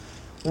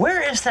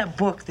Where is that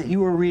book that you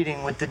were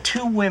reading with the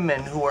two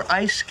women who were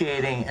ice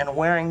skating and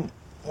wearing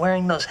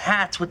those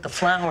hats with the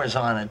flowers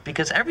on it?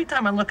 Because every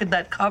time I look at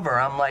that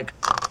cover, I'm like...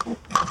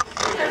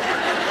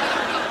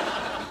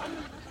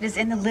 It is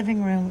in the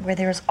living room where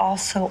there is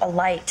also a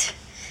light,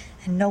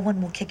 and no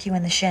one will kick you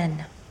in the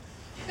shin.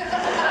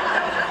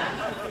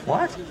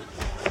 What?